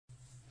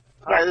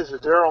Hi, Yeah. this is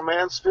Daryl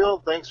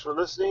Mansfield. Thanks for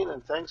listening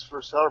and thanks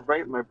for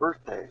celebrating my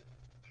birthday.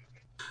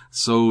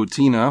 So,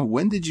 Tina,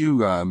 when did you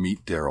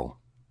meet Daryl?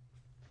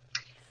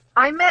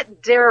 I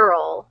met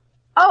Daryl.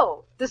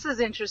 Oh, this is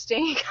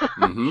interesting.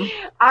 Mm-hmm.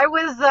 I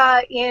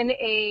was in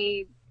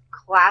a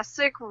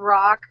classic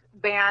rock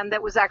band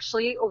that was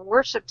actually a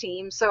worship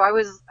team. So I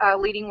was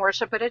leading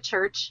worship at a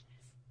church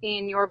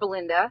in Yorba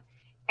Linda.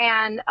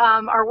 And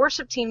our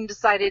worship team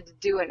decided to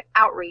do an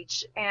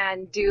outreach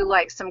and do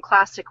like some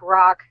classic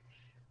rock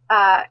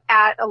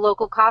at a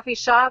local coffee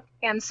shop.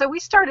 And so we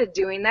started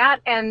doing that.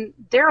 And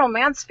Daryl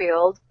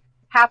Mansfield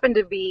happened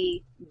to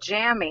be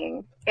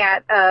jamming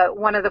at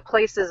one of the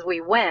places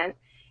we went.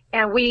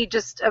 And we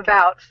just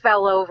about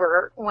fell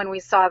over when we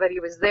saw that he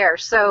was there.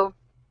 So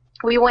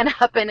we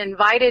went up and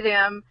invited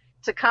him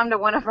to come to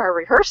one of our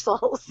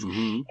rehearsals,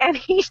 Mm-hmm. and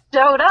he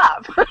showed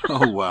up.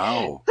 Oh,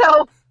 wow.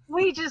 So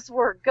we just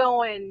were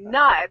going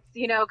nuts,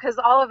 because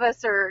all of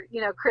us are,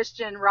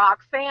 Christian rock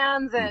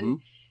fans,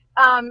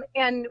 Mm-hmm.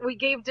 and we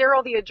gave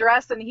Daryl the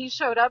address, and he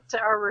showed up to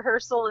our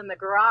rehearsal in the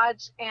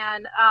garage,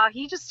 and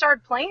he just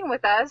started playing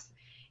with us.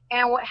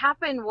 And what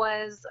happened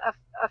was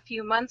a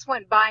few months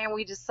went by, and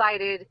we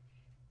decided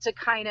to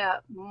kind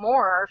of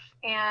morph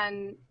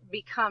and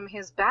become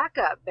his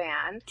backup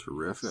band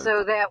Terrific.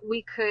 so that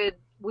we could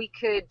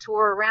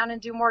tour around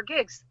and do more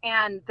gigs.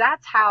 And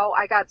that's how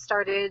I got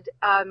started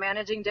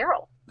managing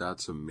Daryl.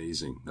 That's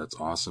amazing. That's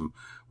awesome.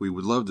 We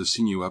would love to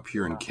see you up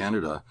here in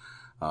Canada.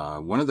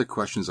 One of the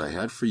questions I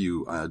had for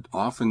you,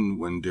 often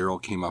when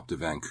Daryl came up to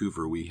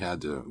Vancouver, we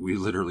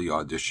literally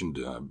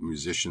auditioned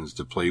musicians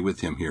to play with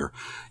him here,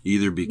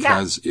 either Yeah.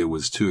 because it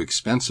was too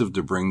expensive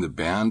to bring the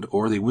band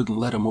or they wouldn't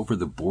let him over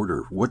the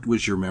border. What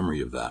was your memory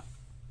of that?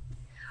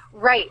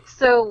 Right.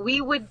 So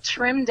we would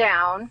trim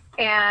down,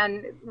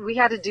 and we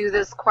had to do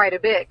this quite a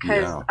bit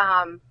because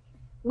Yeah.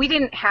 we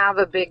didn't have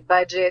a big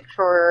budget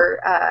for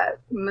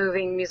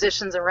moving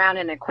musicians around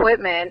and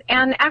equipment.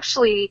 And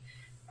actually,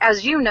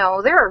 as you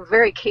know, there are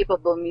very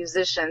capable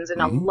musicians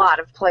in a Mm-hmm. lot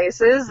of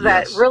places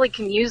that Yes. really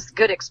can use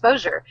good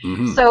exposure.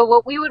 Mm-hmm. So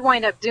what we would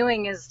wind up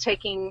doing is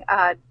taking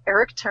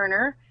Eric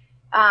Turner,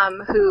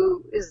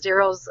 who is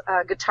Daryl's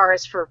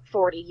guitarist for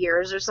 40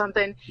 years or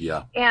something,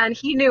 Yeah. and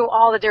he knew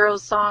all the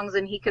Daryl's songs,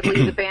 and he could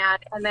lead the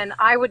band. And then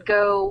I would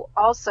go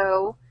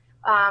also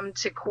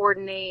to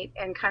coordinate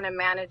and kind of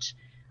manage.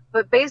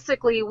 But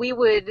basically, we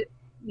would,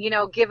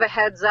 give a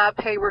heads up,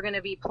 hey, we're going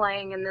to be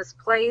playing in this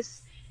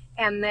place.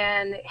 And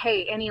then,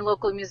 hey, any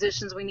local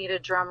musicians, we need a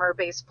drummer,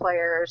 bass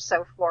player,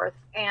 so forth,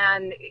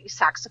 and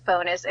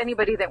saxophonist,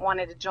 anybody that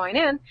wanted to join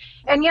in.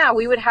 And yeah,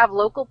 we would have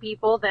local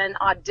people then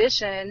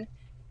audition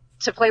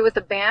to play with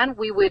the band.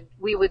 We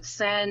would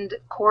send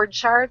chord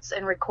charts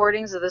and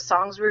recordings of the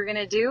songs we were going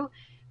to do.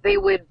 They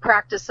would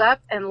practice up,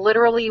 and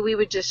literally we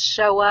would just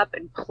show up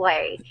and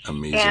play.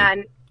 Amazing.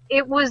 And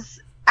it was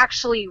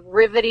actually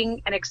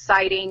riveting and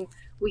exciting.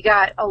 We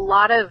got a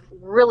lot of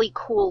really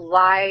cool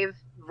live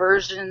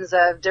versions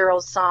of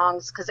Daryl's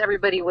songs because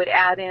everybody would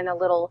add in a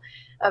little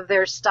of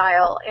their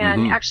style.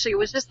 And Mm-hmm. actually, it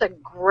was just a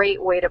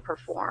great way to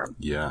perform.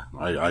 Yeah,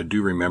 I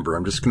do remember.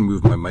 I'm just going to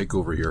move my mic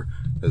over here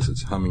as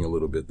it's humming a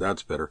little bit.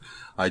 That's better.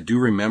 I do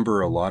remember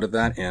a lot of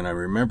that, and I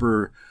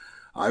remember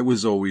I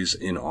was always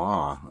in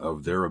awe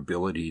of their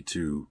ability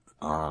to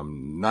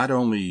not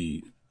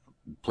only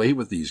play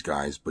with these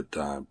guys, but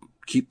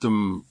keep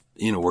them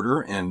in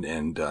order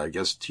and I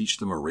guess teach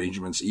them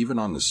arrangements even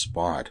on the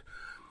spot.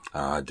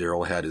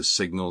 Daryl had his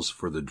signals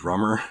for the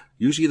drummer.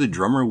 Usually the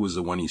drummer was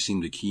the one he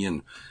seemed to key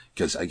in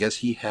because I guess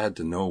he had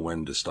to know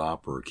when to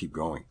stop or keep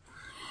going.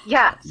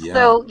 Yeah. Yeah,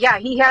 So yeah,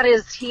 he had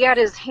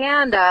his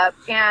hand up,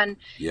 and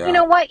you yeah,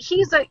 know what?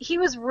 He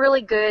was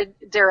really good.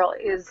 Daryl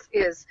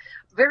is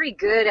very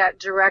good at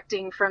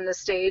directing from the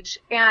stage,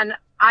 and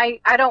I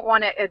don't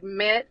want to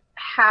admit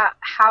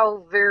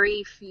how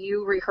very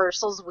few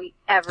rehearsals we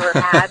ever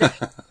had.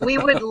 We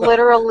would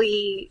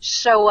literally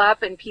show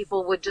up, and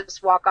people would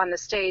just walk on the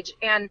stage,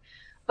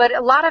 but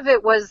a lot of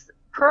it was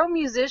pro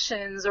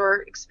musicians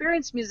or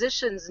experienced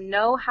musicians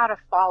know how to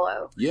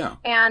follow. yeah.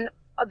 And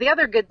the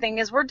other good thing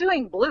is we're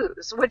doing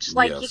blues, which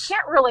like you Yes.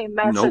 can't really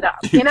mess it Nope, up,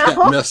 you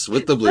can't mess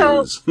with the So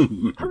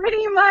blues.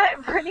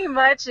 pretty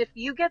much if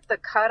you get the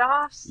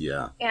cutoffs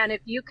Yeah. and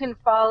if you can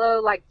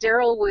follow, like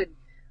Daryl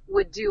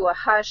would do a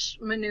hush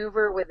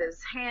maneuver with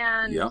his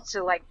hand Yeah.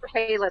 to like,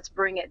 hey, let's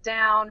bring it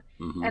down.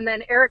 Hmm. And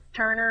then Eric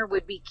Turner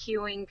would be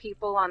cueing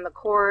people on the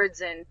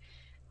chords, and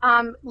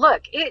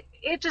look,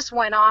 it just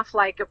went off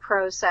like a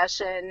pro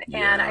session, and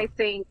Yeah. I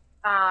think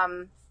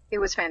it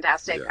was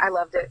fantastic. Yeah. I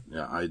loved it.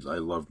 Yeah. I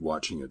loved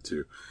watching it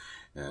too.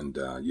 And,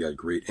 yeah,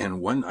 great.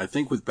 And I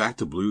think with Back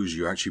to Blues,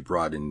 you actually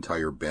brought an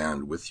entire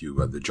band with you.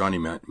 The Johnny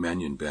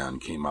Mannion band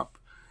came up.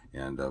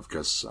 And, of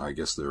course, I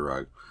guess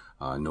they're,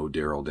 no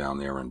Daryl down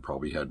there and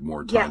probably had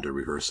more Yeah. time to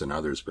rehearse than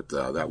others. But,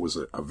 that was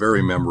a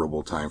very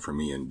memorable time for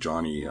me. And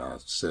Johnny,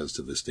 says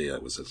to this day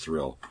that was a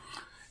thrill.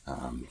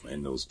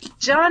 And those.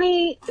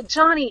 Johnny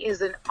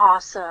is an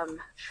awesome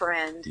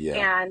friend.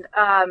 Yeah.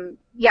 And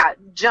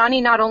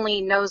Johnny not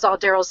only knows all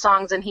Daryl's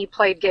songs, and he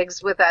played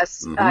gigs with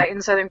us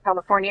in Southern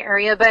California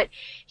area, but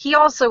he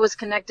also was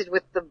connected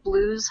with the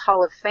Blues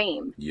Hall of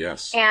Fame.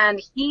 Yes.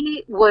 And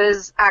he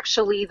was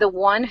actually the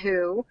one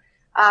who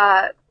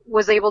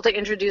was able to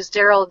introduce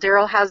Daryl.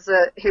 Daryl has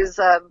his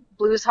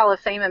Blues Hall of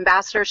Fame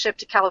ambassadorship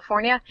to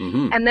California.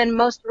 And then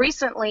most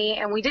recently,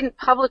 and we didn't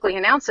publicly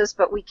announce this,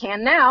 but we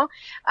can now,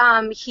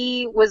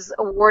 he was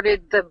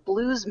awarded the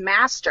Blues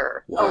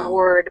Master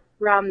Award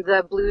from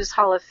the Blues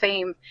Hall of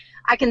Fame.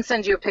 I can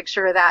send you a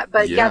picture of that.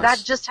 But yeah,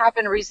 that just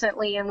happened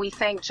recently, and we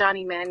thank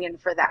Johnny Mannion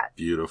for that.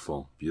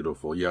 Beautiful,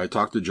 beautiful. Yeah, I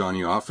talk to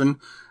Johnny often.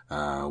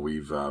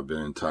 We've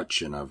been in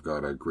touch, and I've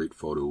got a great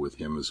photo with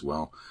him as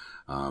well.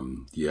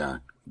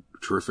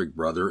 Terrific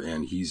brother,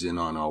 and he's in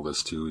on all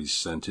this too. He's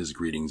sent his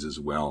greetings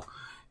as well,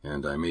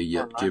 and I may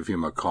yet give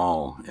him a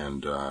call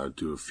and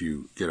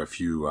get a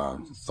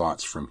few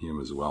thoughts from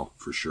him as well,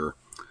 for sure.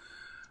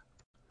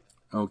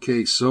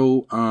 Okay,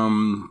 so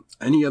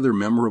any other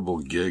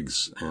memorable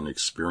gigs and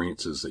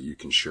experiences that you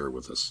can share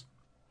with us?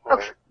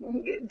 Okay,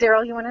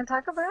 Daryl, you want to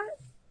talk about it?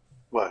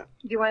 What?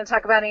 Do you want to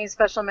talk about any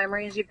special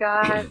memories you've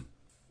got?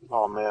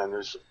 Oh man,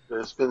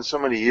 there's been so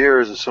many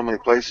years and so many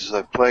places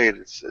I've played.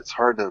 It's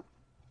hard to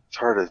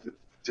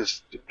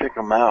just pick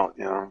them out,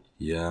 you know.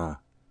 Yeah.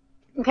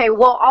 Okay,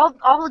 well,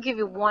 I'll give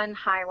you one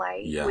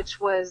highlight, which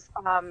was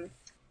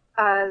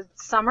a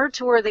summer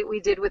tour that we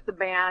did with the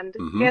band,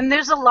 and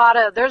there's a lot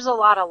of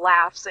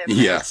laughs in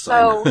there. Yes.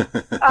 So,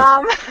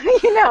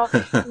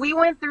 we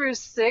went through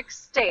 6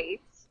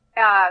 states,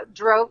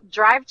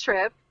 drive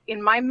trip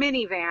in my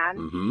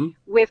minivan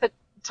with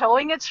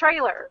towing a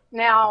trailer.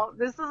 Now,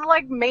 this is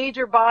like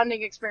major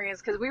bonding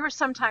experience because we were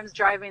sometimes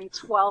driving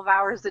 12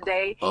 hours a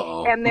day.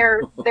 And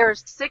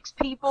there's 6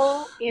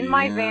 people in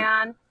my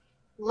van,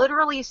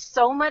 literally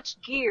so much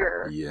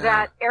gear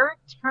that Eric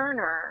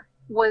Turner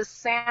was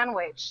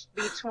sandwiched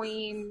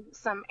between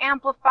some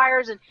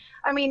amplifiers. And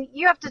I mean,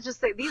 you have to just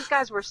say these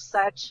guys were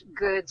such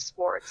good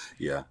sports.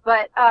 Yeah.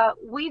 But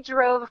we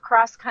drove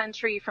cross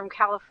country from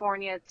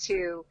California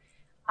to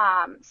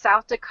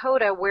South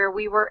Dakota, where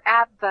we were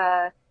at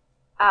the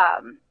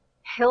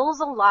Hills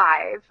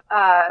Alive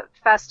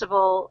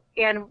festival,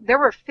 and there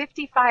were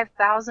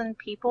 55,000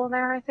 people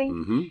there, I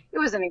think. It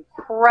was an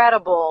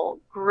incredible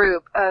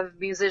group of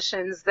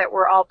musicians that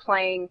were all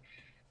playing,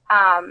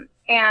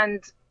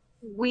 and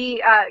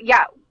we,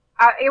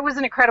 it was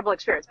an incredible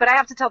experience. But I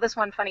have to tell this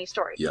one funny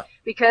story,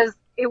 because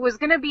it was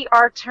going to be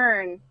our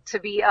turn to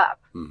be up,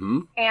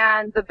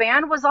 and the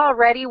band was all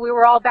ready. We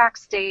were all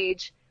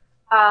backstage.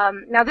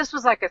 Now this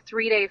was like a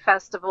 3-day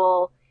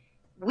festival.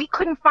 We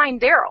couldn't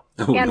find Daryl,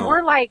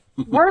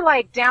 we're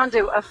like down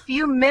to a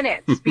few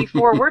minutes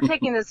before we're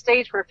taking the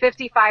stage for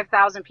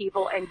 55,000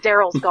 people, and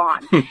Daryl's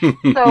gone.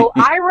 So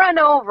I run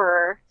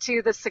over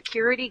to the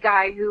security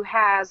guy who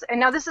has, and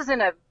now this is in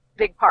a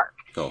big park.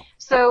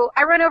 So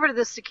I run over to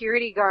the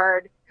security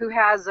guard who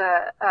has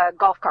a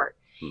golf cart,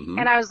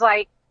 and I was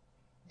like,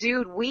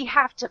 dude, we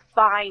have to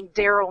find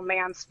Daryl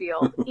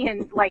Mansfield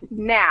in like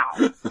now.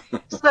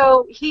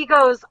 So he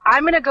goes,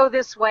 I'm going to go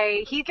this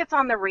way. He gets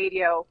on the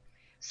radio.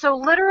 So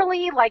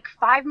literally like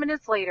 5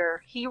 minutes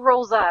later, he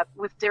rolls up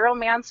with Daryl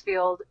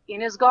Mansfield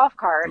in his golf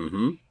cart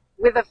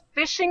with a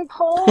fishing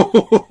pole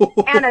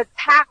and a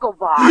tackle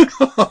box,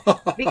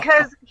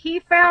 because he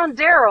found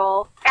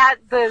Daryl at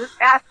the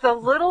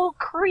little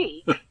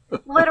creek,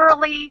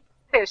 literally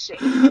fishing,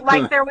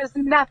 like there was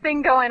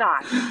nothing going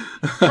on.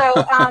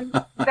 So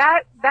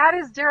that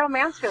is Daryl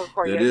Mansfield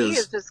for you. He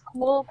is just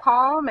cool,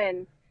 calm,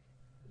 and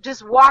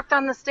just walked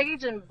on the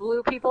stage and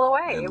blew people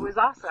away. It was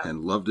awesome.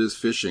 And loved his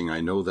fishing. I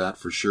know that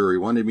for sure. He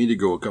wanted me to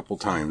go a couple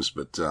times,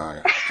 but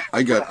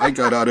I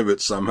got out of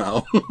it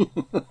somehow.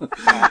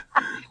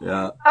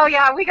 Yeah. Oh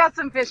yeah, we got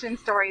some fishing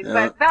stories,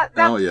 but that's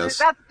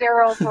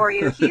Daryl for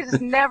you. He's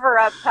never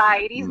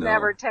uptight. He's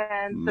never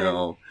tense.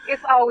 No.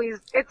 It's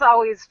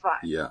always fun.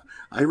 Yeah.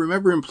 I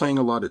remember him playing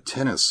a lot of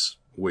tennis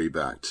way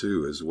back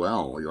too as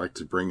well. He liked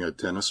to bring a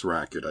tennis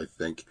racket, I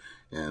think,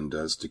 and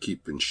as to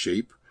keep in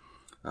shape.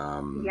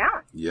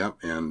 Yeah,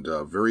 and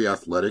very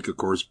athletic. Of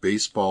course,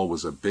 baseball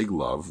was a big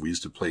love. We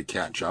used to play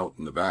catch out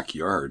in the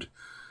backyard,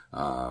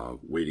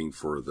 waiting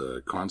for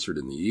the concert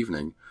in the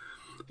evening.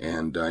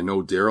 And I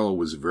know Daryl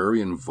was very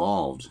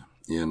involved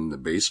in the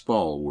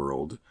baseball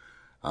world.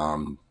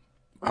 How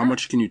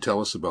much can you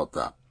tell us about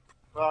that?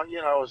 Well,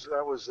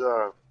 I was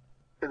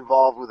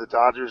involved with the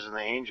Dodgers and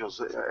the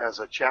Angels as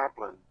a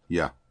chaplain.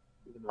 Yeah.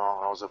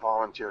 I was a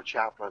volunteer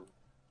chaplain,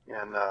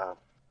 and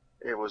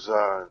it was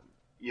I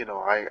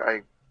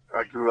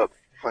grew up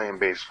playing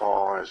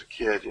baseball as a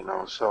kid,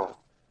 so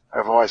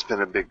I've always been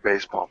a big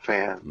baseball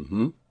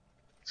fan.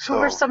 So, who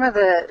were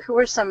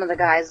some of the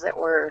guys that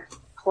were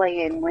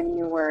playing when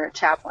you were a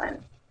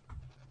chaplain?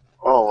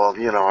 Oh well,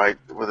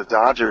 with the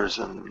Dodgers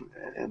and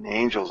the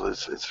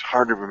Angels, it's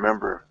hard to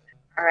remember.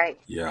 All right.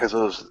 Yeah. Because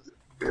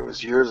it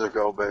was years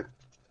ago, but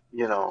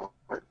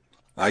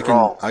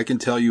I can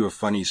tell you a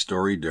funny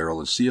story, Daryl,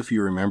 and see if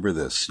you remember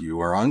this. You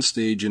are on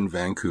stage in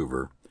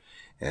Vancouver,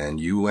 and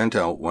you went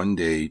out one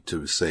day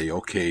to say,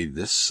 okay,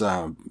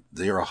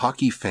 they are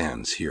hockey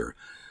fans here,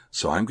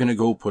 so I'm going to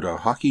go put a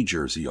hockey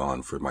jersey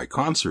on for my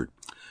concert.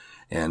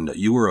 And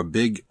you were a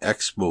big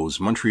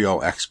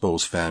Montreal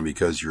Expos fan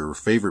because your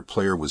favorite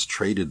player was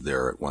traded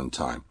there at one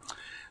time.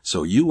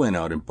 So you went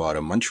out and bought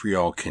a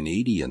Montreal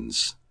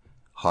Canadiens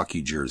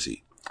hockey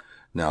jersey.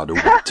 Now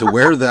to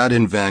wear that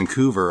in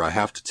Vancouver, I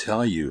have to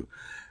tell you,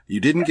 you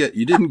didn't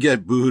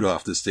get booed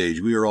off the stage.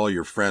 We were all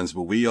your friends,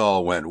 but we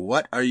all went,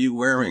 "What are you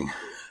wearing?"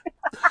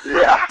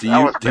 Yeah. Do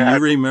you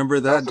remember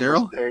that,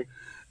 Daryl?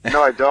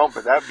 No, I don't,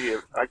 but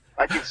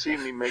I could see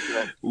me making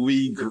that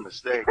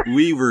mistake.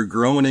 We were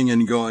groaning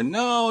and going,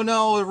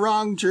 no,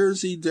 wrong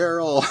jersey,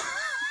 Daryl.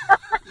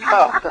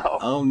 No.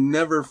 I'll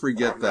never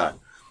forget that.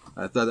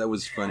 I thought that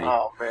was funny.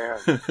 Oh, man.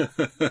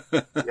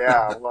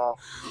 Yeah, well.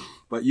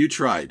 But you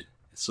tried.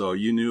 So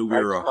you knew we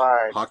were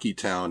a hockey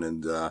town,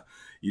 and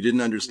you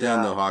didn't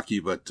understand the hockey,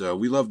 but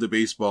we loved the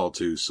baseball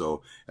too.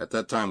 So at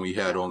that time we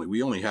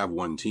only have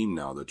one team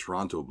now, the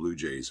Toronto Blue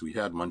Jays. We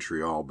had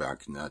Montreal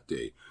back in that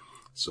day.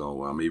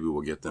 So maybe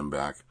we'll get them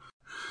back.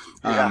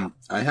 Yeah.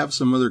 I have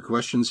some other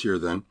questions here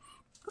then.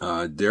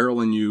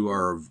 Daryl and you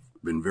are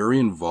been very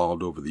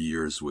involved over the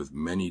years with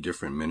many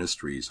different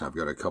ministries. I've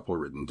got a couple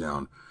written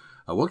down.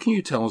 What can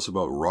you tell us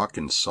about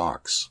Rockin'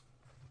 Socks?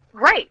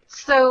 Right.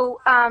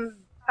 So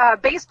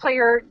bass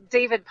player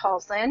David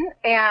Paulson,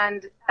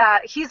 and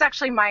he's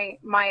actually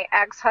my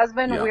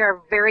ex-husband. Yeah. We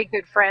are very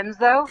good friends,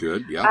 though.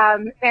 Good, yeah.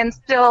 And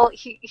still,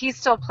 he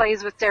still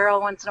plays with Daryl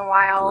once in a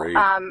while. Great.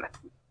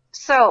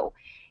 So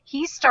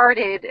he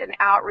started an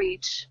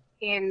outreach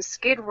in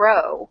Skid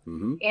Row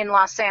in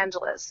Los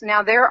Angeles.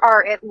 Now, there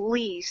are at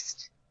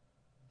least,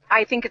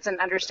 I think it's an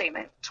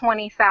understatement,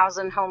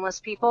 20,000 homeless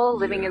people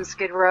living in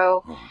Skid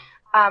Row.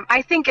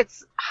 I think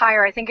it's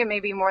higher. I think it may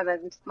be more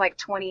than like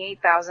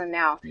 28,000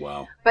 now.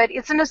 Wow. But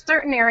it's in a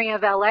certain area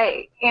of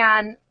LA.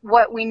 And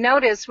what we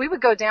noticed, we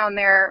would go down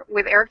there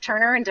with Eric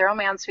Turner and Daryl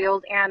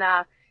Mansfield, and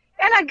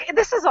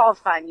this is all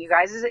fun, you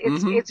guys.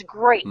 It's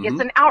great. It's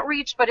an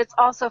outreach, but it's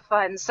also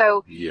fun.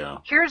 So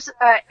here's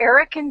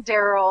Eric and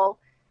Daryl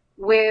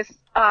with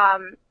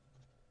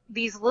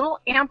these little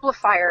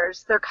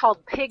amplifiers. They're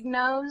called pig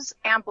nose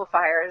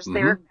amplifiers.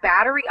 They're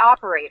battery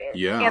operated.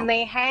 Yeah. And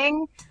they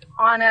hang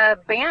on a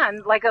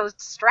band, like a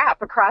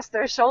strap across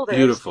their shoulders.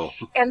 Beautiful.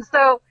 And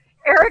so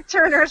Eric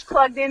Turner's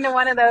plugged into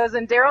one of those,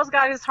 and Daryl's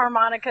got his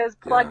harmonicas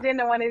plugged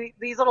into one of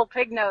these little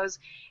pig nose.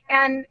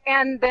 And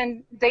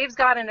then Dave's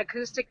got an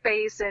acoustic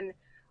bass, and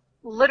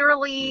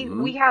literally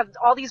we have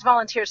all these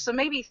volunteers. So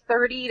maybe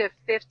 30 to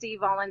 50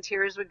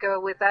 volunteers would go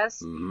with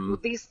us.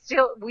 We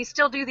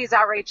still do these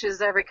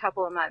outreaches every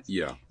couple of months.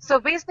 Yeah. So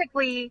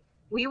basically,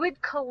 we would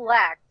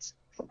collect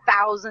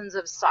thousands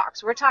of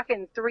socks. We're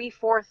talking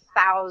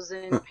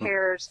 3,000-4,000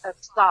 pairs of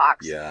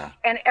socks. Yeah.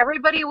 And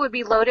everybody would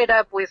be loaded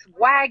up with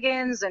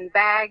wagons and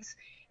bags.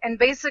 And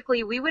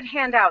basically, we would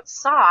hand out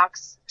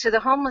socks to the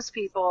homeless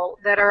people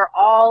that are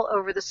all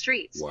over the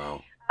streets.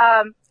 Wow.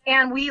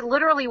 And we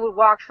literally would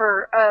walk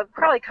for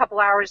probably a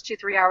couple hours,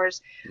 2-3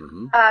 hours,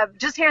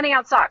 just handing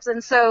out socks.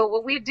 And so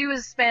what we'd do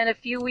is spend a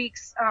few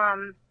weeks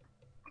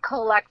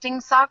collecting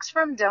socks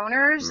from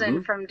donors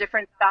and from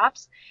different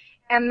shops.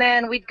 And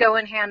then we'd go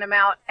and hand them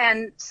out.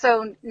 And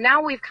so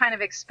now we've kind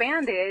of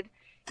expanded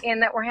in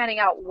that we're handing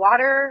out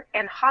water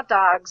and hot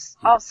dogs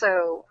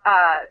also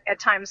at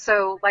times.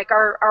 So like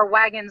our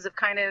wagons have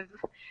kind of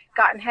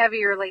gotten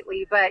heavier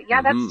lately. But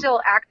yeah, that's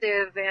still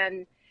active.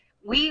 And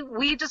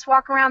we just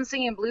walk around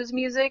singing blues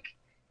music,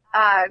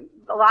 a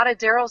lot of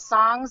Daryl's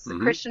songs, the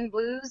Christian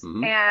blues,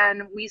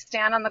 and we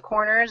stand on the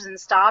corners and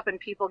stop, and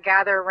people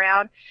gather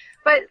around.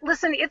 But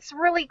listen, it's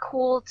really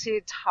cool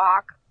to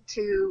talk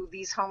to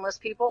these homeless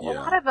people. Yeah. A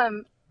lot of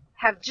them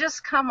have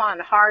just come on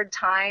hard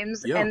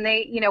times, and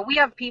they, we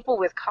have people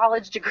with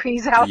college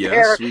degrees out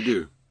there. Yes, we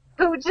do.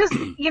 Who just,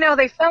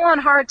 they fell on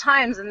hard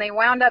times and they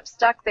wound up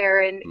stuck there,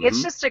 and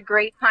it's just a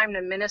great time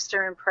to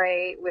minister and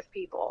pray with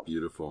people.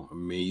 Beautiful.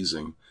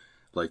 Amazing.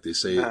 Like they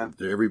say,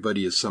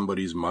 everybody is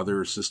somebody's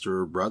mother, sister,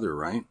 or brother,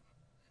 right?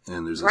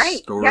 And there's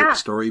a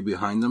story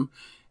behind them,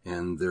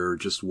 and they're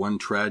just one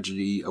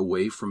tragedy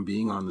away from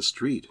being on the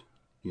street.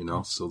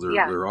 So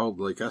they're all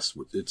like us.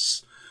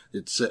 It's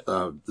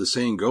the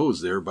saying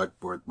goes there, but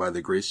by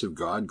the grace of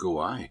God go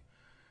I.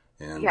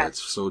 And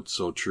that's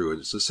so true.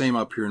 And it's the same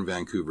up here in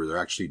Vancouver. They're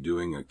actually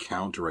doing a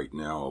count right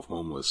now of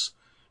homeless,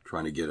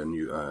 trying to get a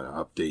new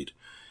update,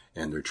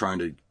 and they're trying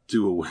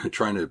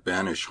to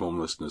banish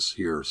homelessness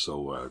here.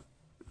 So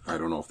I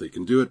don't know if they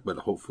can do it, but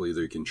hopefully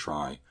they can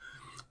try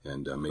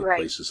and make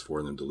places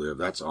for them to live.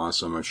 That's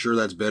awesome. I'm sure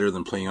that's better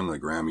than playing on the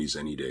Grammys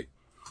any day.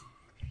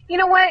 You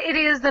know what it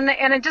is,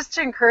 and just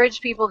to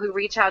encourage people who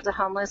reach out to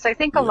homeless, I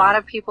think a lot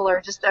of people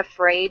are just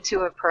afraid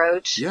to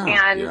approach.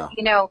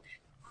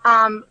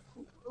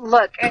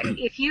 Look,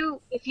 if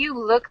you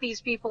look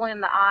these people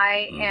in the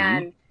eye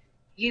and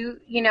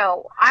you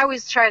know, I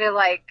always try to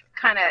like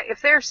kind of,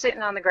 if they're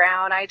sitting on the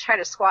ground, I try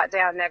to squat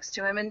down next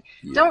to them and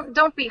Yeah.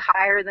 don't be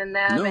higher than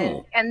them.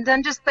 No. And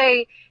then just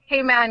say,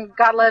 hey man,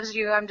 God loves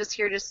you. I'm just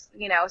here to,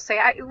 you know, say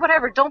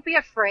whatever. Don't be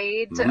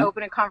afraid to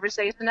open a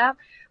conversation up,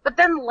 but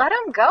then let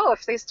them go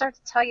if they start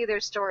to tell you their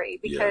story,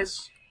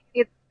 because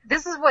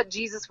this is what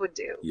Jesus would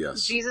do.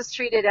 Yes. Jesus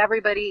treated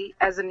everybody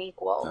as an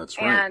equal. That's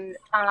right. And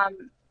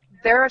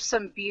there are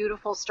some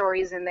beautiful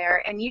stories in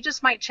there, and you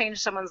just might change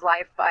someone's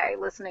life by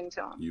listening to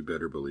them. You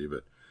better believe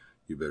it.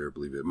 You better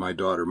believe it. My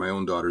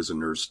own daughter's a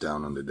nurse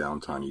down on the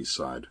downtown east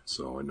side,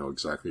 so I know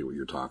exactly what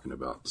you're talking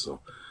about. So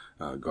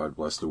God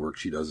bless the work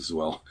she does as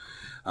well.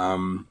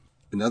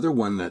 Another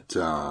one that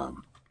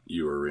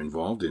you are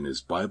involved in is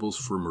Bibles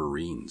for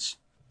Marines.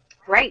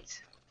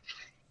 Right.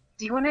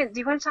 Do you want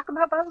to talk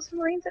about Bibles for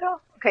Marines at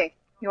all? Okay.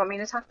 You want me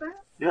to talk about it?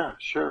 Yeah,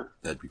 sure.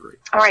 That'd be great.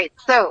 All right.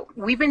 So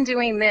we've been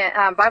doing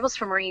the Bibles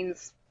for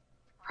Marines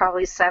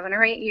probably 7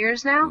 or 8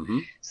 years now. Mm-hmm.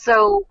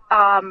 So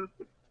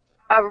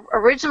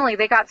originally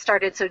they got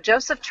started. So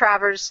Joseph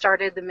Travers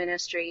started the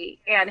ministry,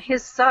 and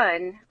his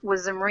son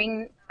was a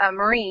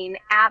Marine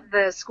at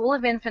the School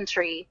of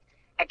Infantry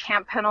at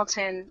Camp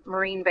Pendleton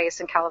Marine Base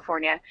in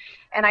California.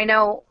 And I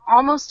know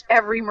almost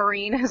every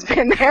Marine has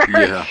been there.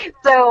 Yeah.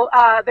 So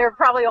there are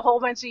probably a whole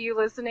bunch of you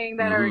listening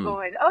that are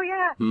going, oh,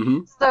 yeah. Mm-hmm.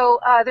 So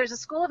there's a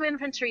School of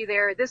Infantry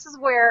there. This is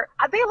where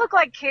they look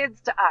like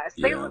kids to us.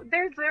 Yeah.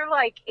 They're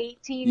like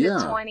 18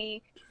 to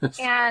 20,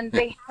 and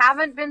they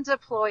haven't been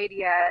deployed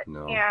yet.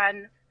 No.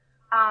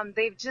 And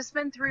they've just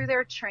been through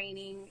their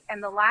training,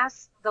 and the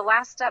last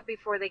step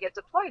before they get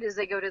deployed is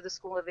they go to the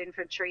School of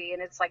Infantry,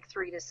 and it's like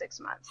 3 to 6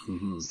 months.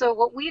 Mm-hmm. So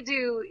what we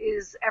do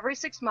is every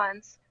 6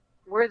 months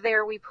we're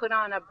there. We put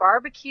on a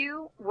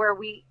barbecue where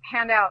we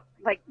hand out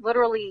like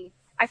literally,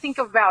 I think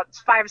about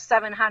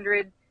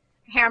 500-700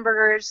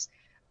 hamburgers,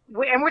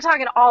 and we're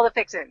talking all the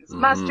fixins: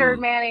 mustard,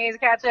 mayonnaise,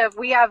 ketchup.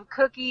 We have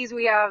cookies,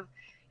 we have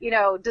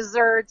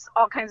desserts,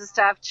 all kinds of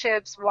stuff,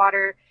 chips,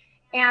 water.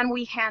 And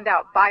we hand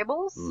out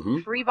Bibles,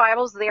 free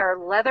Bibles. They are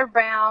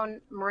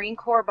leather-bound Marine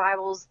Corps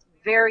Bibles,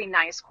 very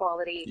nice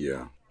quality.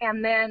 Yeah.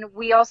 And then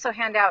we also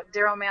hand out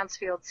Daryl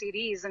Mansfield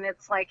CDs, and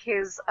it's like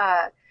his.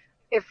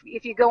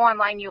 If you go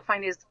online, you'll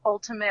find his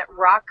Ultimate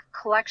Rock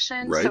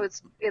collection. Right. So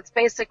it's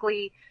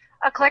basically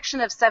a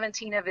collection of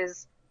 17 of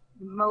his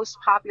most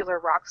popular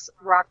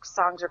rock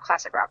songs or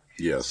classic rock.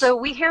 Yes. So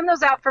we hand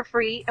those out for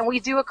free, and we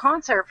do a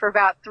concert for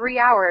about 3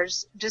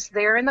 hours just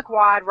there in the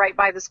quad right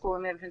by the School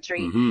of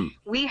Infantry. Mm-hmm.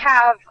 We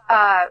have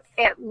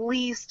at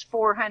least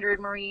 400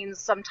 Marines,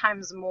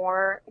 sometimes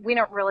more. We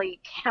don't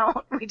really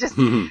count. We just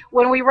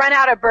when we run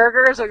out of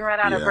burgers, we run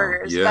out of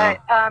burgers. Yeah.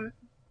 But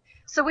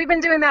so we've been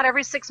doing that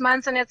every 6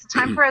 months, and it's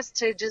time for us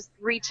to just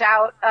reach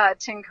out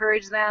to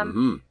encourage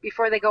them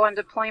before they go on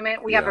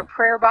deployment. We have a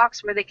prayer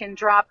box where they can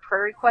drop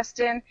prayer requests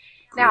in.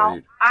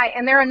 Now,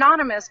 and they're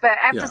anonymous, but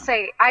I have to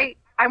say,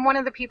 I'm one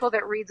of the people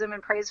that reads them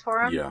and prays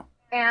for them. Yeah.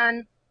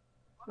 And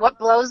what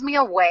blows me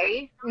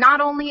away,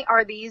 not only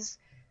are these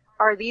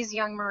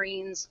young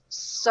Marines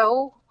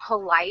so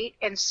polite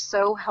and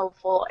so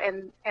helpful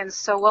and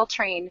so well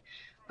trained,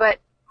 but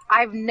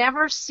I've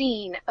never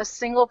seen a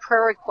single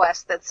prayer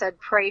request that said,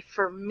 pray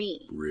for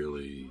me.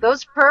 Really?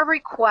 Those prayer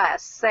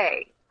requests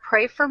say,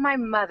 pray for my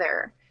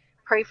mother,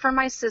 pray for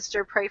my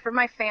sister, pray for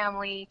my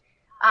family,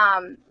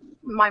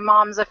 my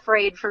mom's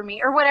afraid for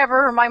me, or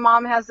whatever, or my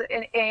mom has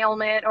an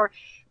ailment, or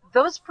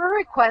those prayer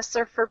requests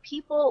are for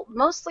people,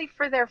 mostly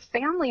for their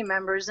family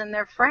members and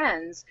their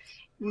friends,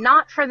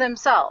 not for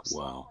themselves.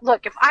 Wow.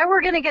 Look, if I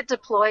were going to get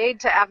deployed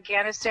to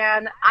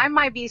Afghanistan, I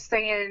might be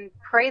saying,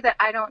 pray that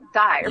I don't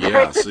die, or pray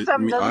that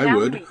something doesn't I happen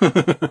would. to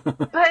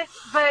me.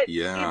 But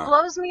Yeah. it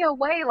blows me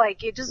away.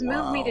 Like, it just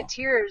moved me to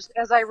tears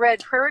as I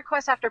read prayer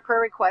request after prayer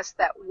request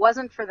that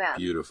wasn't for them.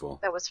 Beautiful.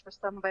 That was for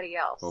somebody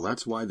else. Well,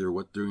 that's why they're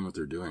doing what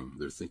they're doing.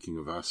 They're thinking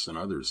of us and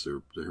others.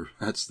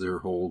 That's their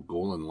whole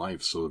goal in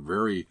life. So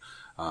very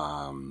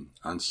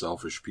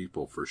unselfish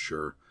people for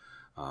sure.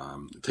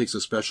 It takes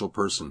a special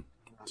person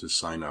to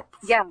sign up.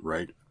 Yeah.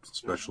 Right?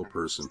 Special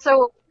person.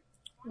 So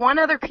one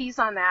other piece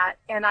on that,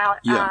 and I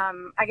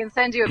can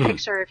send you a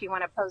picture if you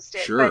want to post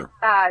it. Sure.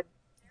 But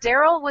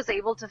Daryl was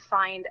able to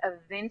find a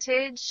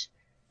vintage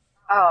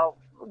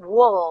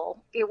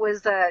wool. It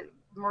was a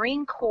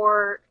Marine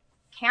Corps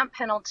Camp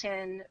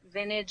Pendleton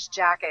vintage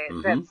jacket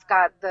that's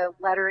got the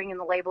lettering and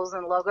the labels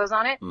and logos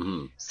on it.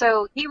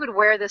 So he would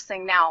wear this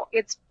thing now.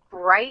 It's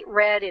bright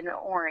red and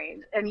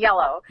orange and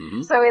yellow.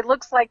 So it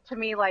looks like to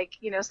me like,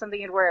 something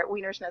you'd wear at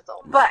Wiener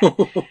Schnitzel. But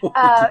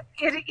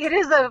it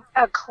is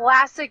a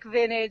classic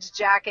vintage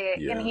jacket,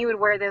 and he would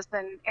wear this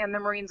and the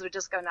Marines would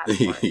just go nuts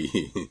for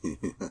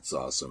it. That's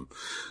awesome.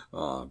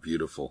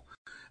 Beautiful.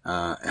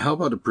 How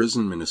about a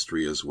prison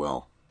ministry as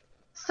well?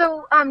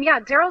 So,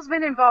 Daryl's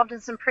been involved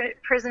in some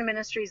prison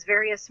ministries,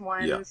 various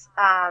ones.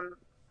 Yeah.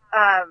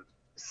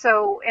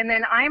 And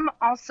then I'm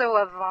also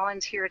a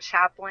volunteer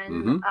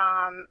chaplain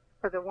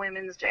for the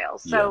women's jail.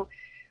 So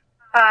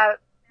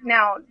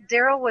now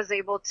Daryl was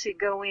able to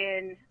go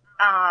in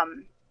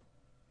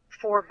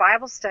for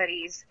Bible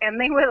studies, and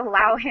they would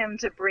allow him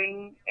to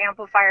bring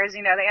amplifiers.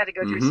 You know, they had to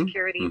go through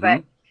security,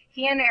 but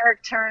he and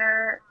Eric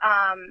Turner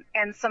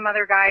and some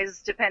other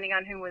guys, depending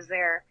on who was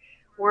there,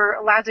 were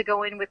allowed to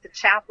go in with the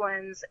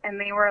chaplains, and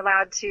they were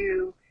allowed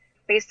to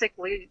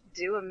basically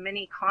do a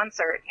mini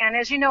concert. And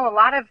as you know, a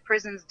lot of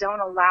prisons don't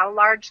allow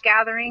large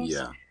gatherings.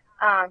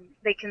 Yeah.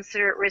 They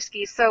consider it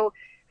risky. So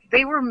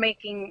they were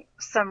making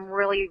some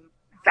really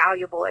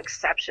valuable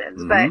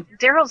exceptions. But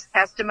Daryl's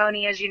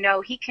testimony, as you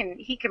know, he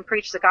can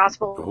preach the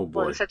gospel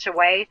in such a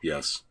way.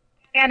 Yes.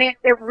 And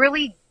it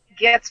really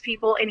gets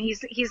people, and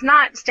he's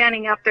not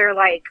standing up there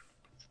like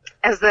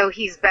as though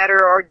he's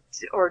better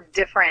or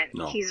different.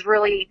 No. He's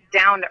really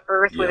down to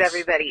earth with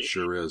everybody.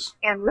 Sure is.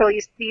 And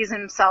really sees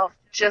himself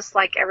just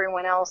like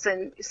everyone else.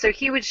 And so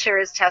he would share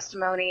his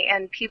testimony,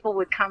 and people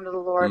would come to the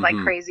Lord like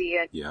crazy.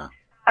 And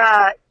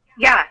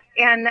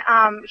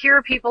here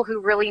are people who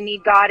really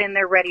need God, and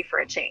they're ready for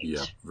a change.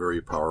 Yeah,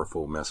 very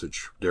powerful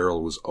message.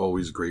 Daryl was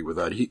always great with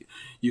that.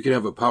 You could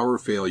have a power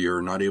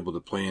failure, not able to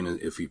play, and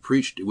if he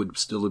preached, it would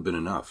still have been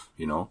enough,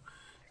 you know.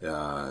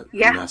 The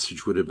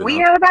message would have been. We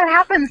know that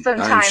happens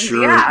sometimes. I'm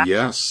sure.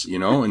 Yes, you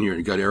know, and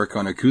you got Eric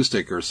on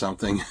acoustic or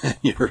something.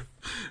 You're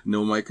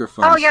no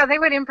microphones. Oh yeah, they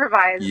would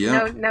improvise.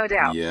 Yeah. No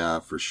doubt.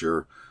 Yeah, for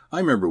sure. I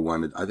remember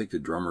one. I think the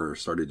drummer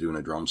started doing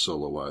a drum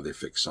solo while they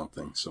fixed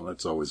something, so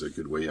that's always a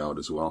good way out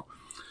as well.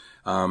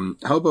 How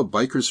about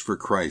Bikers for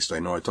Christ? I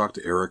know I talked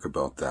to Eric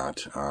about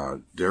that.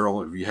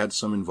 Daryl, have you had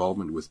some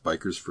involvement with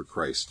Bikers for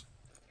Christ?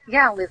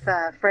 Yeah, with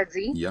Fred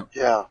Z. Yep.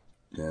 Yeah.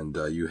 And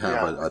you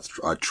have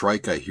a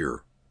trike, I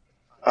hear.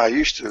 I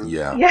used to.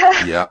 Yeah. Yeah.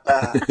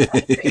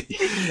 He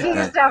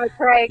used to have a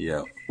trike.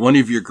 Yeah. One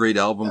of your great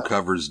album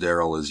covers,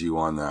 Daryl, is you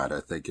on that. I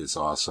think it's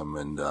awesome.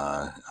 And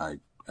I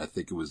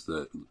think it was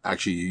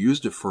actually you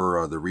used it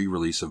for the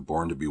re-release of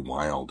Born to Be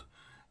Wild.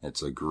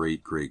 It's a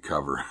great, great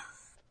cover.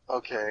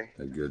 Okay.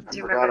 A good. Do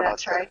you remember that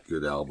trike?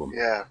 Good album.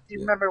 Yeah. Do you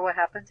remember what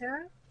happened to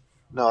it?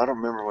 No, I don't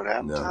remember what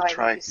happened to the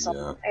trike.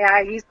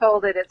 He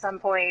sold it at some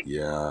point.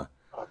 Yeah.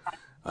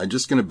 I'm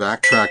just going to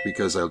backtrack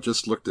because I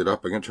just looked it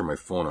up. I'm going to turn my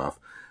phone off.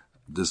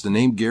 Does the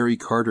name Gary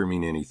Carter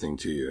mean anything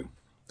to you?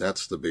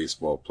 That's the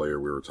baseball player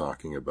we were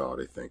talking about,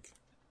 I think.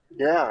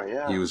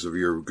 Yeah. He was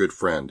your good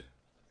friend.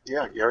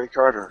 Yeah, Gary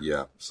Carter.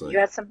 Yeah. So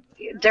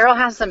Daryl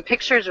has some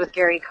pictures with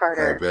Gary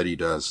Carter. I bet he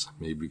does.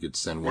 Maybe you could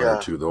send one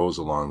or two of those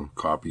along,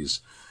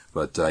 copies.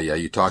 But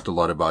you talked a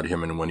lot about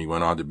him, and when he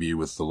went on to be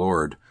with the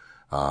Lord,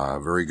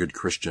 very good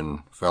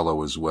Christian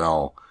fellow as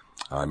well.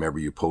 I remember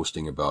you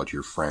posting about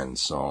your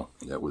friends, so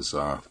that was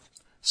a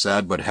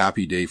sad but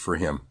happy day for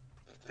him.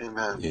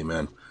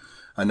 Amen.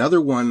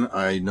 Another one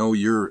I know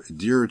you're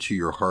dear to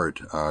your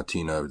heart,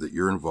 Tina, that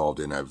you're involved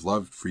in. I've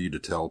loved for you to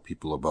tell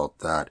people about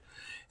that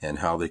and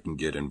how they can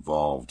get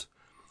involved.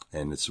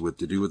 And it's to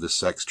do with the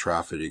sex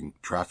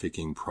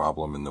trafficking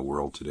problem in the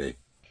world today.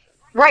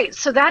 Right.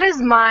 So that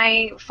is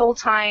my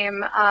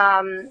full-time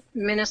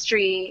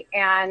ministry,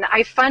 and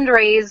I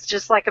fundraise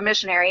just like a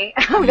missionary,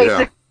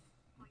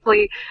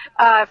 basically,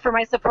 for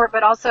my support,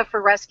 but also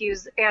for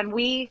rescues. And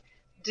we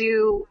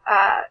do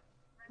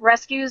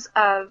rescues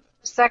of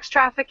sex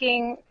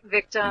trafficking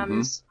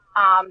victims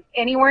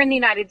anywhere in the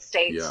United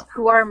States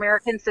who are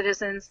American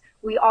citizens.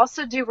 We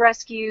also do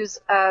rescues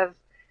of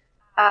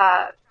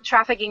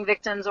trafficking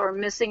victims or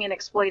missing and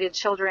exploited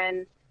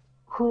children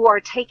who are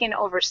taken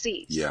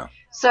overseas. Yeah.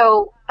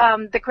 So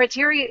the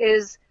criteria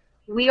is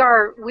we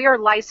are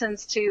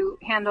licensed to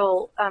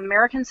handle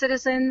American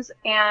citizens,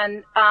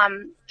 and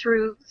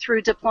through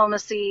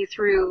diplomacy,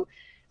 through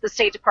the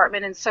State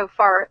Department, and so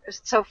forth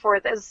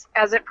as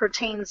it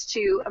pertains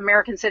to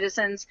American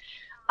citizens,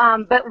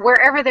 but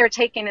wherever they're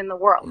taken in the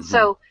world.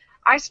 So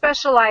I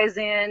specialize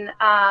in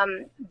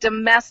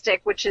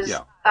domestic, which is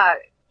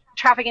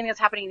trafficking that's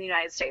happening in the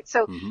United States.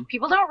 So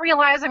people don't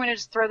realize, I'm going to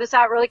just throw this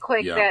out really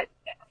quick, that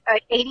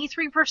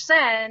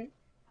 83%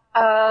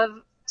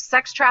 of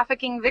sex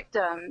trafficking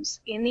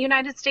victims in the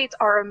United States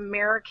are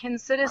American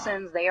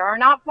citizens. They are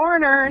not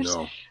foreigners.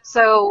 No.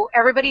 So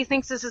everybody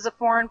thinks this is a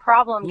foreign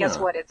problem. Guess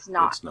what? It's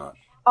not. It's not.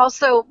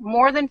 Also,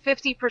 more than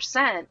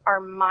 50%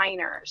 are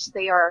minors.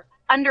 They are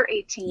under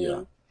 18.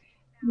 Yeah.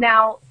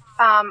 Now,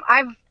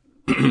 I've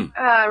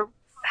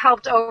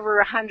helped over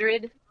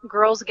 100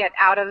 girls get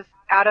out of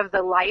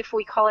the life.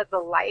 We call it the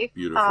life.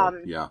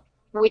 Beautiful.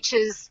 Which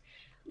is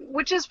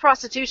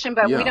prostitution,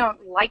 but we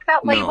don't like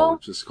that label. No,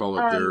 just call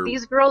it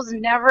these girls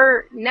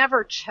never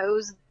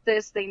chose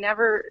this. They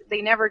never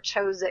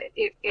chose it.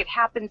 It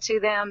happened to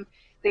them.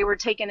 They were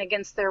taken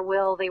against their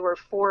will. They were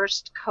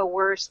forced,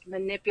 coerced,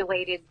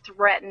 manipulated,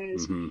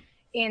 threatened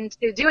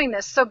into doing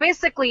this. So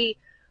basically,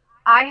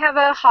 I have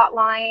a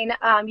hotline.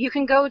 You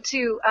can go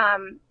to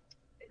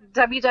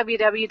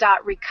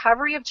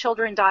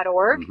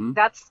www.recoveryofchildren.org.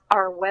 That's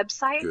our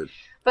website. Good.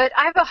 But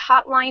I have a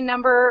hotline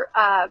number.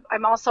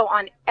 I'm also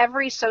on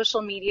every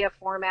social media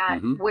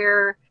format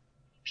where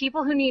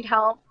people who need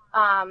help,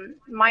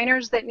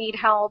 minors that need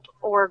help,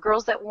 or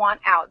girls that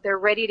want out, they're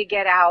ready to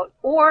get out,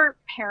 or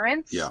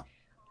parents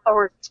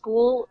or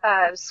school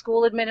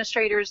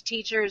administrators,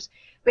 teachers.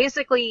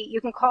 Basically,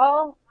 you can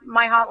call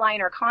my hotline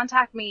or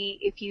contact me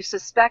if you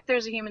suspect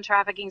there's a human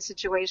trafficking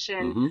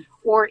situation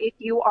or if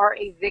you are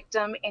a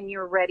victim and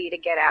you're ready to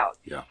get out.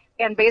 Yeah.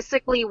 And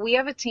basically, we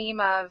have a team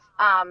of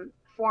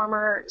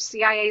former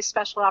CIA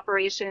Special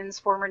Operations,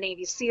 former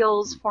Navy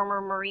SEALs,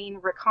 former Marine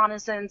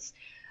reconnaissance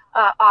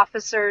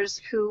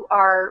officers who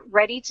are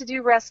ready to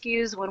do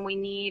rescues when we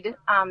need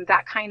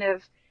that kind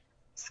of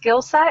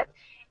skill set.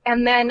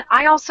 And then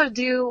I also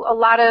do a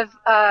lot of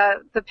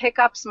the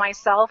pickups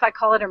myself. I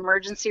call it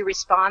emergency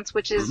response,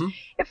 which is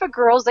if a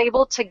girl's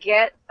able to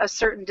get a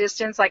certain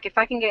distance, like if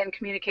I can get in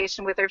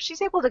communication with her, if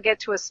she's able to get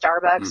to a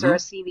Starbucks or a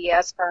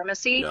CVS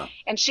pharmacy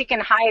and she can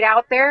hide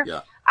out there,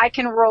 I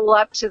can roll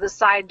up to the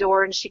side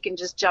door and she can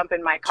just jump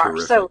in my car.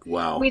 Terrific. So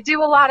wow. we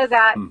do a lot of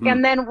that.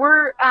 And then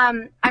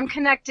I'm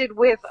connected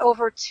with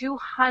over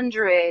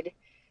 200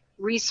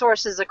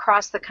 resources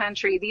across the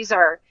country. These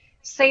are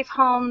safe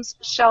homes,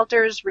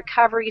 shelters,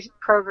 recovery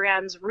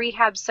programs,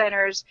 rehab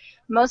centers.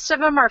 Most of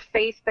them are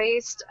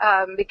faith-based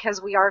because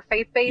we are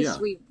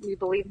faith-based. Yeah. We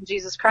believe in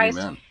Jesus Christ.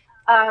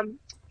 Amen.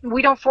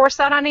 We don't force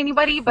that on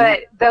anybody,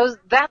 but that's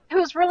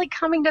who's really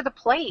coming to the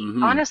plate.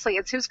 Honestly,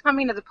 it's who's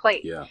coming to the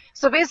plate. Yeah.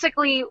 So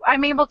basically,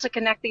 I'm able to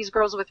connect these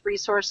girls with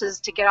resources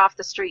to get off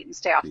the street and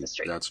stay off the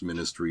street. That's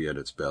ministry at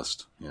its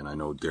best. And I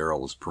know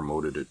Daryl has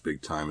promoted it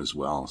big time as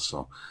well.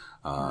 So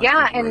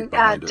Daryl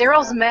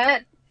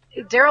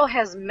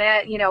has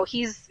met,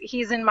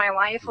 he's in my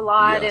life a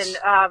lot, Yes.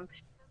 and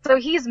so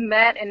he's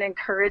met and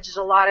encouraged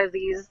a lot of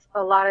these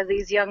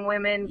young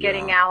women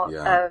getting out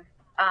of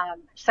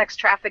sex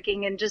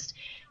trafficking, and just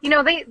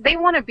they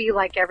want to be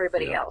like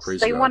everybody else.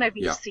 They want to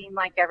be seen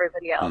like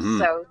everybody else.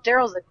 So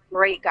Daryl's a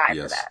great guy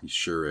for that. He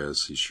sure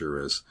is. He sure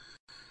is.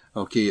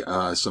 Okay,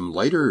 some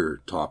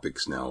lighter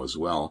topics now as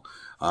well.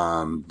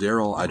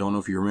 Daryl, I don't know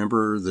if you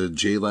remember the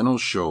Jay Leno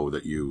show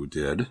that you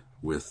did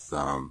with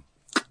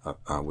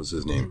what's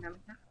his name?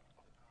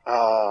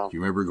 Do you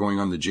remember going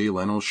on the Jay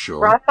Leno show?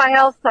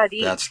 Raphael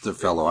Saadiq. That's the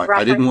fellow.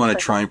 I didn't want to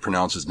try and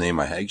pronounce his name.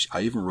 I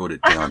even wrote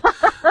it down.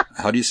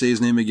 How do you say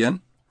his name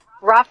again?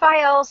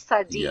 Raphael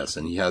Saadiq. Yes,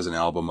 and he has an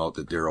album out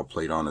that Daryl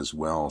played on as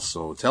well.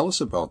 So tell us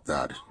about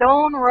that.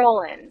 Stone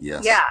Rollin'.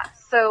 Yes. Yeah.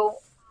 So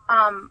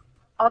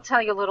I'll tell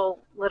you a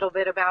little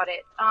bit about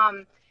it.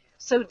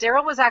 So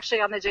Daryl was actually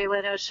on the Jay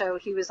Leno show.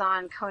 He was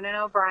on Conan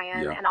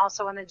O'Brien and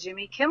also on the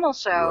Jimmy Kimmel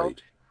show.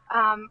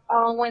 Right.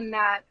 All when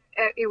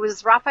it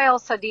was Raphael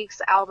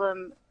Saadiq's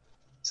album,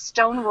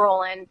 Stone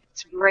Rollin'.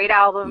 It's a great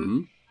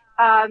album.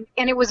 And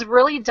it was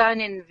really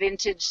done in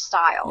vintage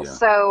style. Yeah.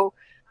 So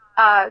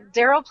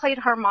Daryl played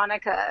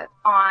harmonica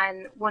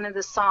on one of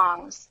the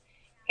songs,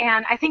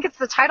 and I think it's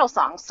the title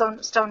song,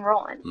 Stone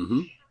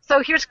Rollin'.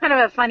 So here's kind of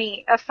a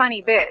funny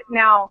bit.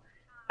 Now,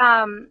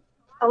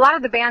 a lot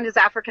of the band is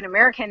African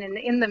American, and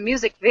in the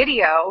music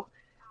video,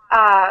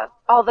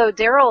 although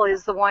Daryl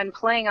is the one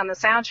playing on the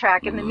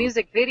soundtrack, in the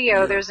music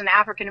video, there's an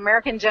African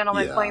American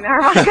gentleman playing the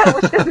harmonica,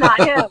 which is not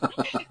him.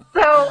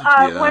 So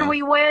when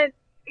we went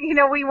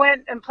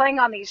and playing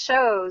on these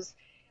shows,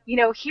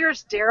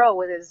 here's Daryl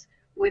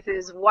with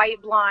his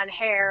white blonde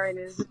hair and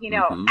his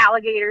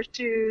alligator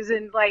shoes,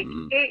 and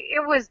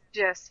it was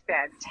just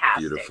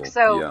fantastic. Beautiful.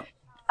 So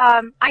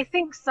I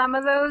think some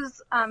of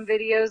those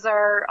videos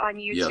are on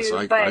YouTube. Yes,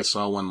 I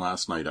saw one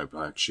last night. I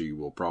actually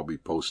will probably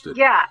post it.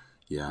 Yeah.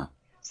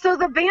 So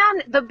the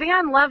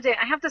band loved it.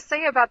 I have to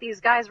say about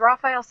these guys,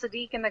 Raphael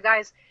Saadiq and the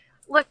guys,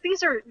 look,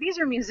 these are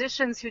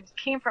musicians who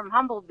came from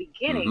humble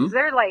beginnings.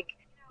 They're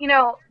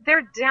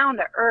they're down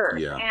to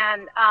earth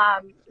and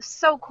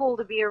so cool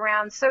to be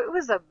around. So it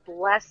was a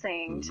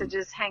blessing to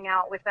just hang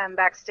out with them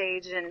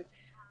backstage. And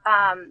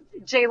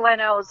Jay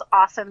Leno's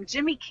awesome.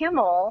 Jimmy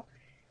Kimmel,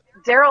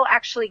 Daryl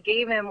actually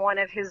gave him one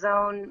of his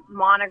own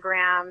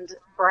monogrammed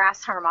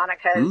brass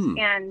harmonicas,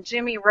 and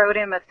Jimmy wrote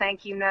him a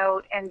thank you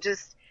note and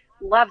just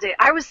loved it.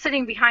 I was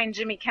sitting behind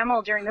Jimmy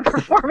Kimmel during the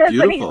performance,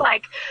 and he's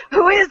like,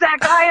 "Who is that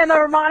guy on the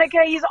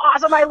harmonica? He's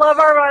awesome. I love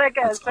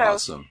harmonicas." That's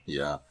awesome.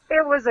 Yeah.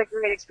 It was a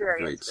great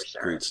experience for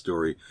sure. Great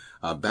story.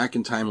 Back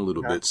in time a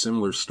little bit,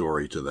 similar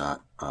story to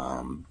that.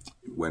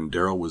 When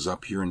Daryl was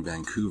up here in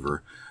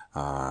Vancouver,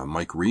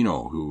 Mike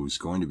Reno, who's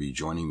going to be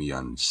joining me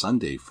on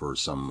Sunday for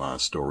some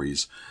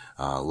stories,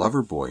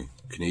 Loverboy,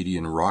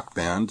 Canadian rock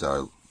band,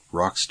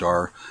 rock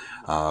star.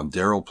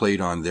 Daryl played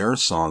on their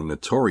song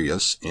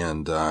Notorious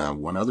and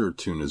one other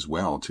tune as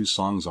well. 2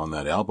 songs on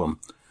that album.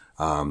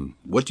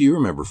 What do you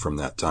remember from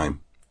that time?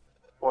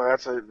 Well,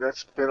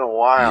 that's been a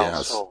while.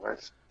 Yes. So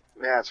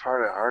it's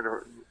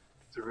hard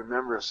to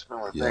remember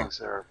some of the things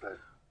there. But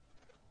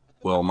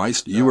well,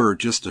 you were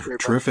just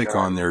terrific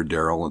on there,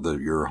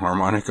 Daryl. Your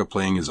harmonica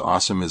playing is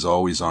awesome as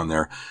always on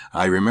there.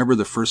 I remember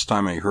the first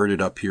time I heard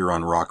it up here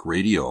on rock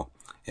radio,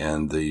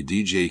 and the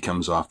DJ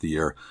comes off the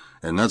air.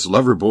 And that's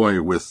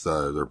Loverboy with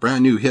their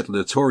brand new hit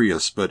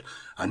Notorious, but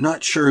I'm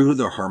not sure who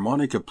the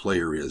harmonica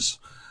player is.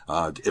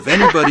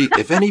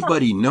 If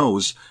anybody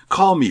knows,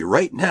 call me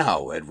right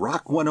now at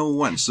Rock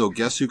 101. So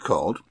guess who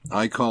called?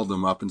 I called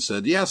them up and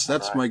said, yes,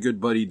 that's my good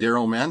buddy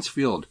Daryl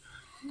Mansfield.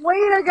 Way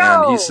to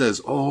go! And he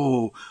says,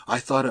 "Oh, I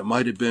thought it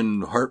might have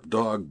been Harp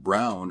Dog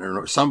Brown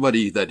or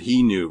somebody that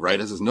he knew." Right?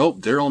 I says,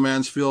 "Nope, Daryl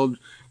Mansfield,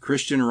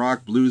 Christian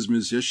rock blues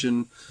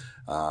musician,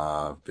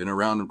 been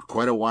around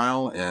quite a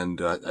while."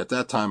 And at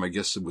that time, I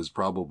guess it was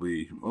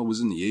probably it was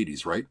in the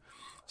 '80s, right?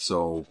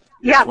 So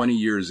 20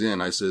 years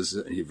in, I says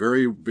he's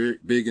very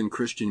big in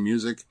Christian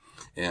music,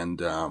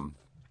 and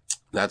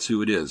that's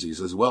who it is. He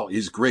says, "Well,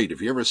 he's great.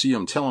 If you ever see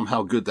him, tell him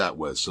how good that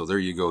was." So there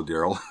you go,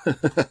 Daryl.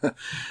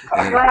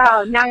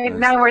 Wow.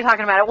 Now we're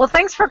talking about it. Well,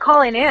 thanks for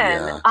calling in.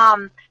 Yeah.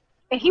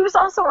 He was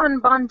also on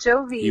Bon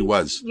Jovi. He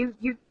was.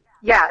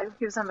 Yeah,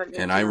 he was on Bon Jovi.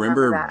 And I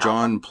remember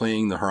John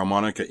playing the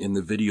harmonica in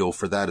the video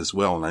for that as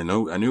well. And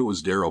I knew it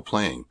was Daryl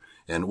playing.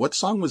 And what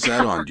song was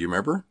that on? Do you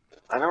remember?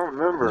 I don't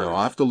remember. No,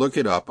 I'll have to look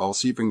it up. I'll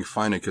see if I can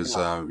find it because,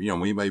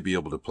 we might be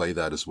able to play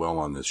that as well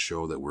on this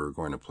show that we're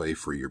going to play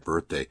for your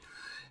birthday.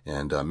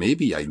 And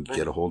maybe I can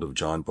get a hold of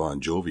John Bon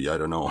Jovi. I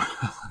don't know.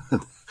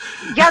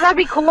 Yeah, that'd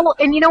be cool.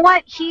 And you know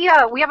what?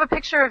 We have a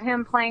picture of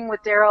him playing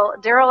with Daryl.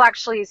 Daryl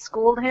actually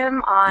schooled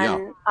him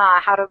on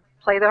how to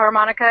play the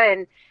harmonica,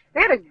 and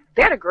they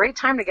had a great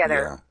time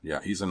together.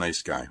 Yeah, he's a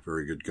nice guy,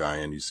 very good guy,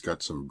 and he's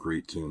got some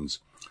great tunes.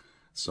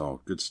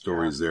 So good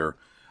stories there.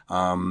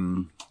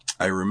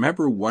 I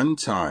remember one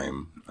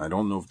time, I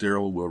don't know if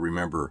Daryl will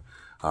remember,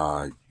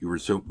 you were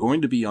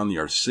going to be on the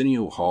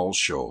Arsenio Hall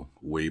show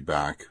way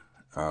back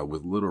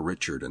with Little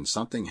Richard, and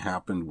something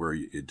happened where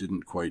it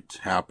didn't quite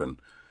happen.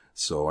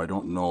 So I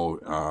don't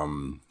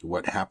know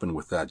what happened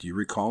with that. Do you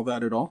recall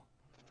that at all?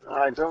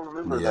 I don't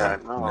remember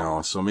that.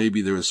 No. So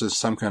maybe there was just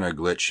some kind of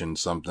glitch and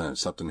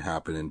something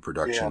happened in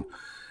production. Yeah.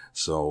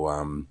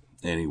 So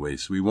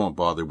anyways, we won't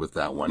bother with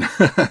that one.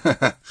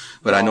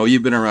 But I know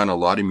you've been around a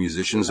lot of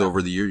musicians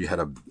over the year. You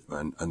had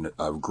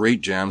a great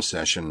jam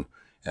session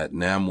at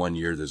NAMM one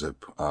year. There's a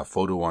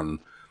photo on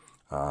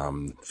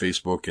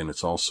Facebook, and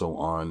it's also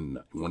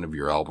on one of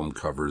your album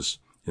covers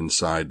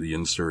inside the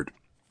insert,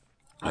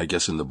 I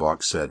guess in the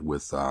box set,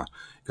 with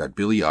got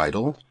Billy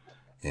Idol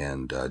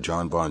and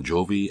John Bon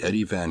Jovi,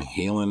 Eddie Van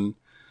Halen,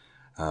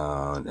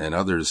 and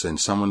others, and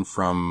someone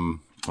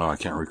from I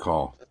can't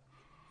recall.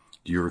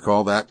 Do you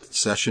recall that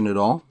session at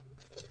all?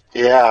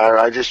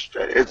 Yeah,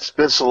 it's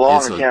been so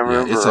long I can't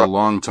remember. Yeah, it's a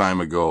long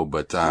time ago,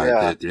 but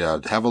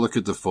have a look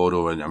at the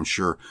photo, and I'm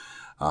sure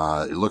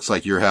it looks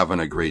like you're having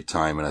a great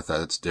time, and I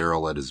thought it's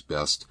Daryl at his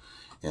best.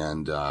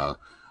 And I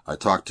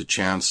talked to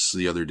Chance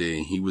the other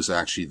day. He was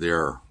actually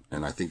there,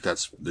 and I think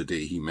that's the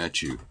day he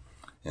met you.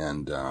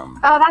 And oh,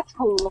 that's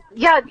cool.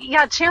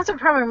 Yeah. Chance would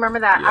probably remember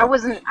that. Yeah. I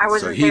wasn't.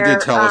 So he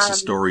did tell us a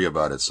story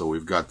about it, so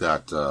we've got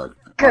that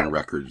on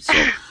record. So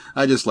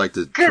I just like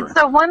to. Good.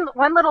 So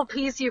one little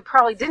piece you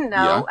probably didn't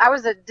know. I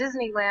was at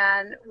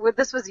Disneyland.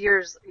 This was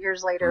years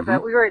later,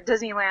 but we were at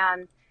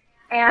Disneyland,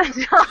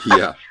 and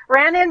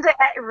ran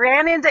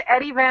into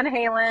Eddie Van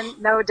Halen,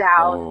 no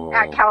doubt,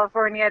 at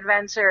California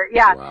Adventure.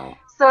 Yeah. Wow.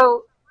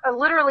 So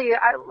literally,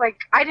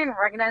 I didn't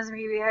recognize him.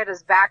 He had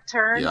his back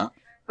turned. Yeah.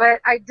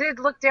 But I did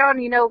look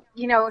down, you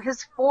know,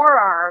 his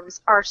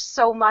forearms are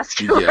so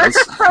muscular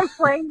from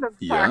playing the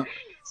guitar. Yeah.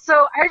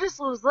 So I just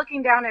was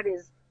looking down at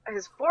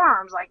his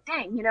forearms like,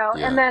 dang, you know,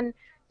 and then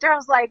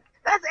Daryl's like,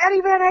 "That's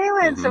Eddie Van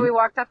Halen." So we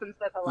walked up and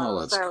said hello. Oh,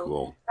 that's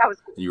cool. That was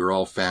cool. You were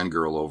all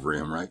fangirl over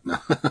him, right? No.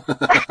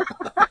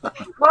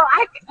 Well,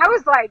 I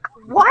was like,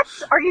 "What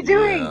are you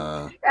doing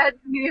at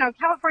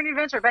California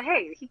Adventure?" But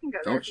hey, he can go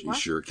there. He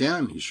sure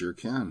can. He sure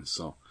can.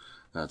 So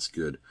that's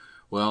good.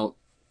 Well,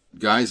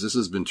 guys, this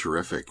has been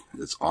terrific.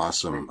 It's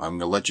awesome. I'm going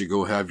to let you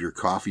go have your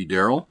coffee,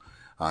 Daryl.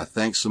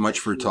 Thanks so much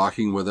for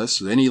talking with us.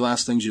 Any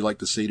last things you'd like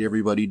to say to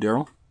everybody,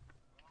 Daryl?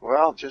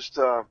 Well, just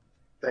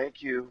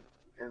thank you,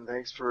 and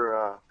thanks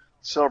for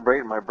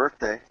celebrating my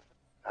birthday.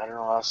 I don't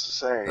know what else to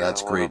say.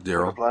 That's great,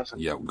 Daryl.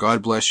 Yeah,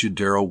 God bless you,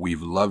 Daryl.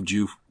 We've loved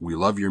you. We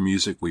love your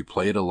music. We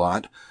play it a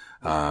lot.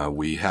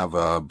 We have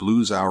a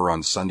blues hour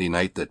on Sunday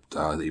night that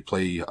they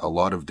play a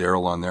lot of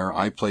Daryl on there.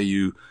 I play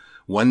you.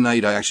 One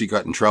night I actually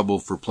got in trouble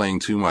for playing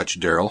too much,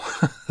 Daryl.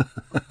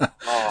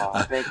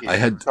 Oh, thank you. I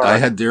had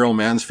Daryl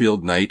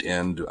Mansfield night,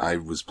 and I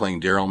was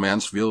playing Daryl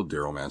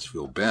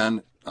Mansfield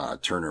Band,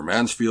 Turner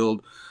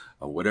Mansfield,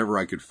 whatever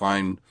I could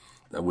find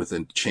with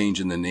a change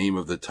in the name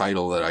of the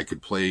title that I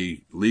could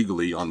play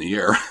legally on the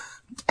air.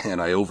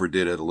 And I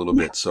overdid it a little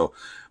bit. So,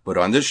 but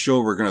on this show,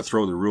 we're going to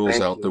throw the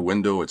rules out the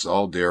window. It's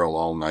all Daryl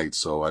all night.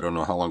 So I don't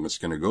know how long it's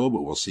going to go,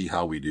 but we'll see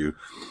how we do.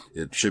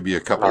 It should be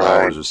a couple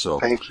hours or so.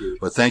 Thank you.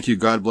 But thank you.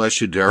 God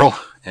bless you, Daryl.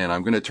 And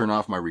I'm going to turn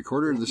off my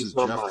recorder. This is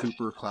Jeff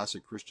Cooper,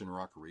 Classic Christian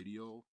Rock Radio.